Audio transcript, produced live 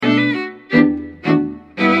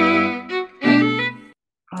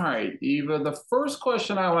right, Eva, the first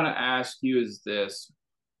question I want to ask you is this.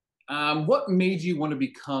 What made you want to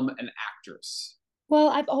become an actress? Well,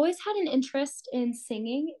 I've always had an interest in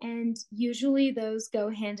singing, and usually those go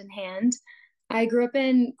hand in hand. I grew up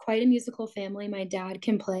in quite a musical family. My dad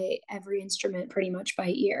can play every instrument pretty much by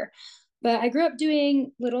ear. But I grew up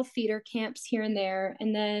doing little theater camps here and there.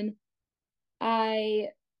 And then I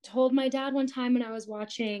told my dad one time when I was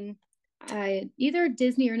watching either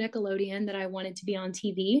Disney or Nickelodeon that I wanted to be on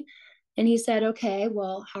TV. And he said, okay,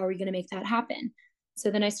 well, how are we going to make that happen? So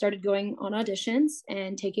then I started going on auditions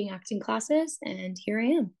and taking acting classes, and here I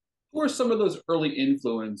am. Who are some of those early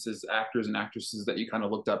influences, actors and actresses that you kind of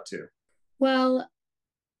looked up to? Well,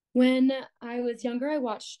 when I was younger, I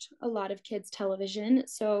watched a lot of kids' television.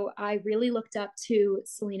 So I really looked up to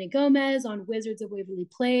Selena Gomez on Wizards of Waverly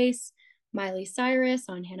Place, Miley Cyrus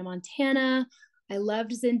on Hannah Montana. I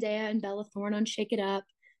loved Zendaya and Bella Thorne on Shake It Up.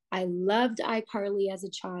 I loved iCarly as a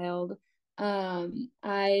child.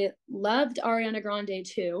 I loved Ariana Grande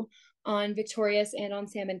too on Victorious and on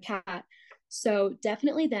Sam and Cat. So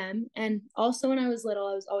definitely them. And also when I was little,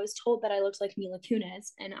 I was always told that I looked like Mila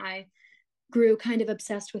Kunis, and I grew kind of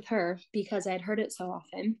obsessed with her because I'd heard it so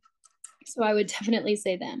often. So I would definitely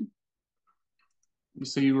say them.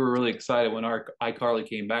 So you were really excited when our iCarly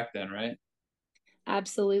came back then, right?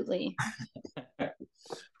 Absolutely.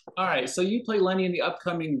 All right, so you play Lenny in the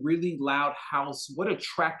upcoming Really Loud House. What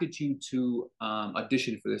attracted you to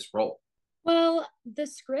audition for this role? Well, the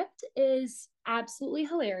script is absolutely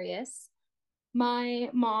hilarious. My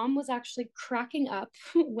mom was actually cracking up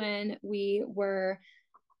when we were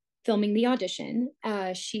filming the audition.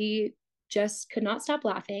 She just could not stop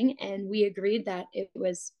laughing, and we agreed that it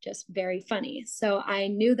was just very funny. So I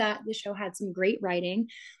knew that the show had some great writing.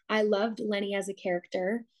 I loved Lenny as a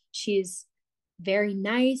character. She's very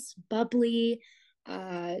nice, bubbly,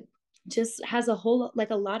 uh, just has a whole like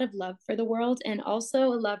a lot of love for the world and also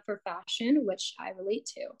a love for fashion, which I relate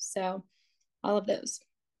to. So all of those.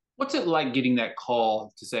 What's it like getting that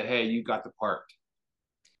call to say, "Hey, you got the part"?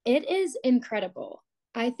 It is incredible.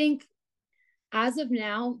 I think as of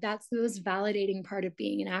now, that's the most validating part of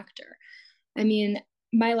being an actor. I mean,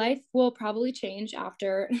 my life will probably change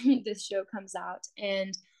after this show comes out,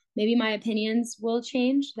 and maybe my opinions will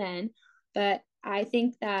change then. But I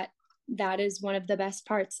think that that is one of the best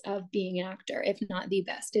parts of being an actor, if not the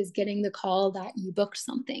best, is getting the call that you booked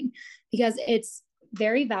something because it's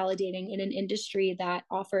very validating in an industry that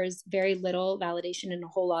offers very little validation and a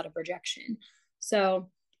whole lot of rejection. So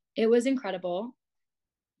it was incredible.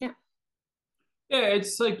 Yeah. Yeah,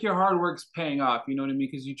 it's like your hard work's paying off. You know what I mean?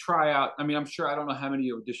 Because you try out. I mean, I'm sure I don't know how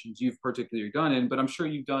many auditions you've particularly done in, but I'm sure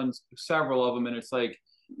you've done several of them, and it's like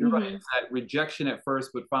you're right. Mm-hmm. It's that rejection at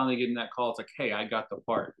first, but finally getting that call, it's like, hey, I got the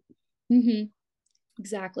part. Mm-hmm.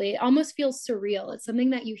 Exactly. It almost feels surreal. It's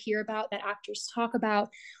something that you hear about that actors talk about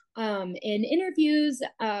in interviews,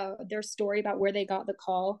 their story about where they got the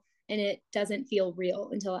call, and it doesn't feel real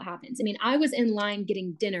until it happens. I mean, I was in line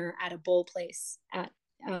getting dinner at a bowl place at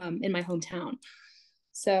in my hometown,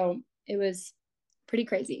 so it was pretty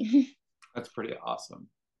crazy. That's pretty awesome.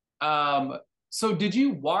 Um, so did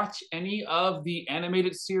you watch any of the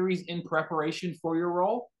animated series in preparation for your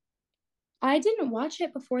role? I didn't watch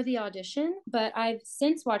it before the audition, but I've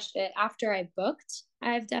since watched it after I booked.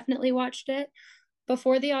 I've definitely watched it.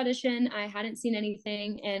 Before the audition, I hadn't seen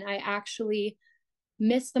anything, and I actually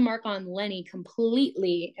missed the mark on Leni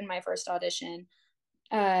completely in my first audition.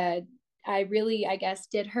 Uh, I really, I guess,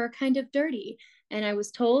 did her kind of dirty. And I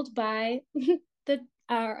was told by the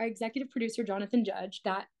our executive producer, Jonathan Judge,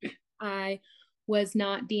 that I was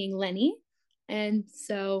not being Leni. And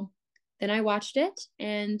so then I watched it,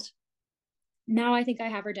 and now I think I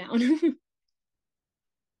have her down.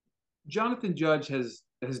 Jonathan Judge has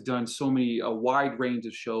done so many a wide range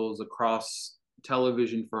of shows across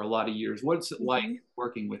television for a lot of years. What's it like Mm-hmm.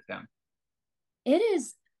 working with him? It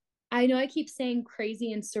is, I know I keep saying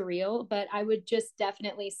crazy and surreal, but I would just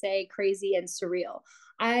definitely say crazy and surreal.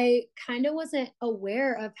 I kind of wasn't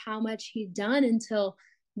aware of how much he'd done until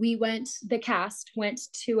the cast went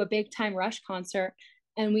to a Big Time Rush concert,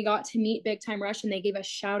 and we got to meet Big Time Rush, and they gave us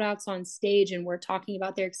shout outs on stage and were talking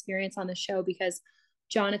about their experience on the show because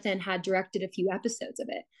Jonathan had directed a few episodes of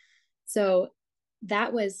it. So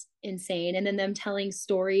that was insane. And then them telling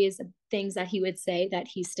stories, things that he would say that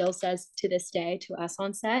he still says to this day to us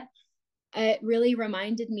on set. It really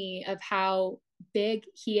reminded me of how big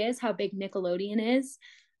he is, how big Nickelodeon is,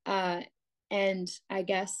 uh, and I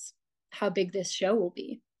guess how big this show will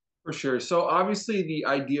be. For sure. So obviously the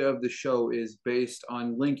idea of the show is based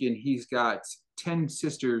on Lincoln. He's got 10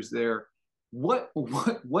 sisters there.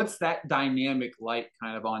 What's that dynamic like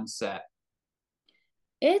kind of on set?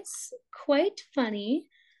 It's quite funny.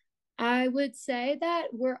 I would say that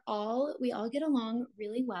we all get along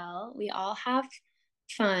really well. We all have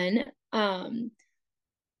fun.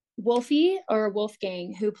 Wolfie or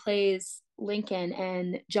Wolfgang, who plays Lincoln,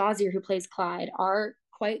 and Josier, who plays Clyde, are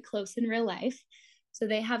quite close in real life. So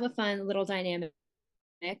they have a fun little dynamic.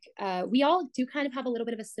 We all do kind of have a little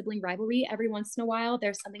bit of a sibling rivalry every once in a while.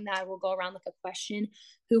 There's something that will go around like a question: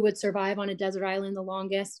 who would survive on a desert island the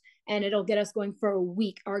longest? And it'll get us going for a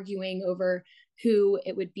week arguing over who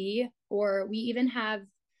it would be. Or we even have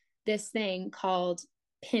this thing called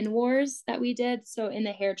pin wars that we did. So in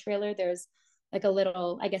the hair trailer, there's like a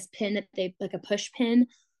little, I guess, pin that they like a push pin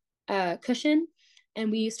cushion.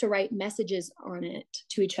 And we used to write messages on it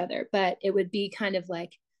to each other, but it would be kind of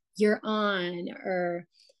like, you're on, or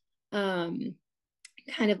um,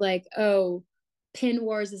 kind of like, oh, pin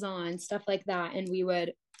wars is on, stuff like that. And we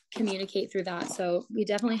would communicate through that. So we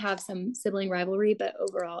definitely have some sibling rivalry, but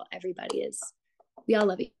overall, we all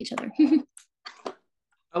love each other.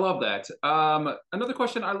 I love that. Another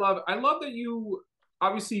question I love that you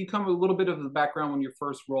obviously you come with a little bit of the background when your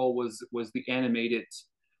first role was the animated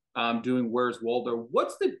doing Where's Waldo.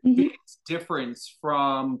 What's the Mm-hmm. biggest difference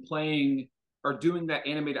from playing or doing that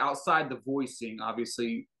animated outside the voicing,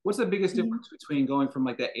 obviously? What's the biggest Mm-hmm. difference between going from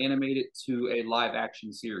like that animated to a live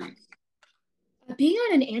action series? Being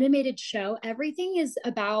on an animated show, everything is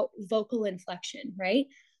about vocal inflection, right?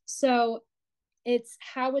 So it's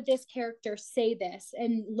how would this character say this,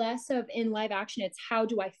 and less of in live action, it's how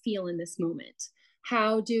do I feel in this moment?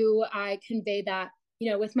 How do I convey that,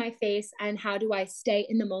 with my face, and how do I stay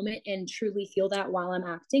in the moment and truly feel that while I'm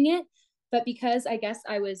acting it? But because I guess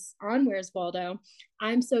I was on Where's Waldo,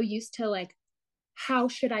 I'm so used to like, how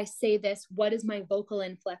should I say this? What is my vocal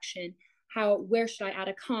inflection? Where should I add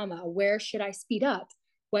a comma? Where should I speed up?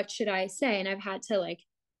 What should I say? And I've had to like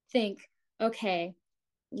think, okay,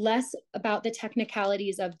 less about the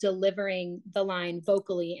technicalities of delivering the line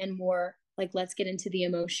vocally and more like, let's get into the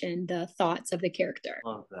emotion, the thoughts of the character.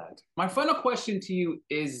 Love that. My final question to you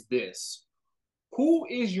is this. Who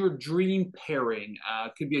is your dream pairing?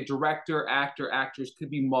 Could be a director, actor, actress, could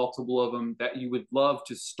be multiple of them that you would love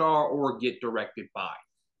to star or get directed by.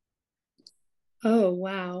 Oh,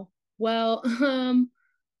 wow. Well,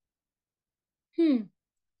 hmm.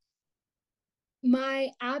 My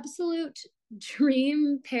absolute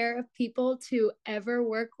dream pair of people to ever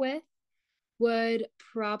work with would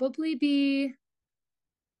probably be,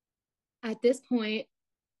 at this point,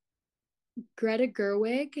 Greta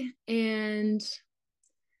Gerwig. And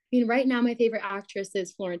I mean, right now, my favorite actress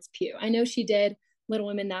is Florence Pugh. I know she did Little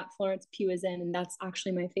Women that Florence Pugh is in, and that's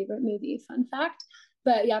actually my favorite movie, fun fact.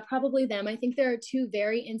 But yeah, probably them. I think there are two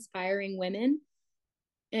very inspiring women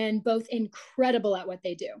and both incredible at what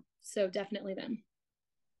they do. So definitely them.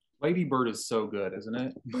 Lady Bird is so good, isn't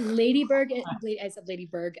it? Lady Bird, I said Lady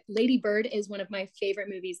Bird. Lady Bird is one of my favorite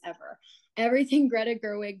movies ever. Everything Greta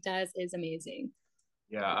Gerwig does is amazing.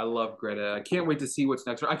 Yeah, I love Greta. I can't wait to see what's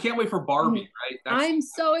next. I can't wait for Barbie, right? That's I'm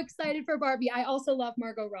so excited for Barbie. I also love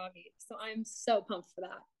Margot Robbie, so I'm so pumped for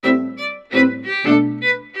that.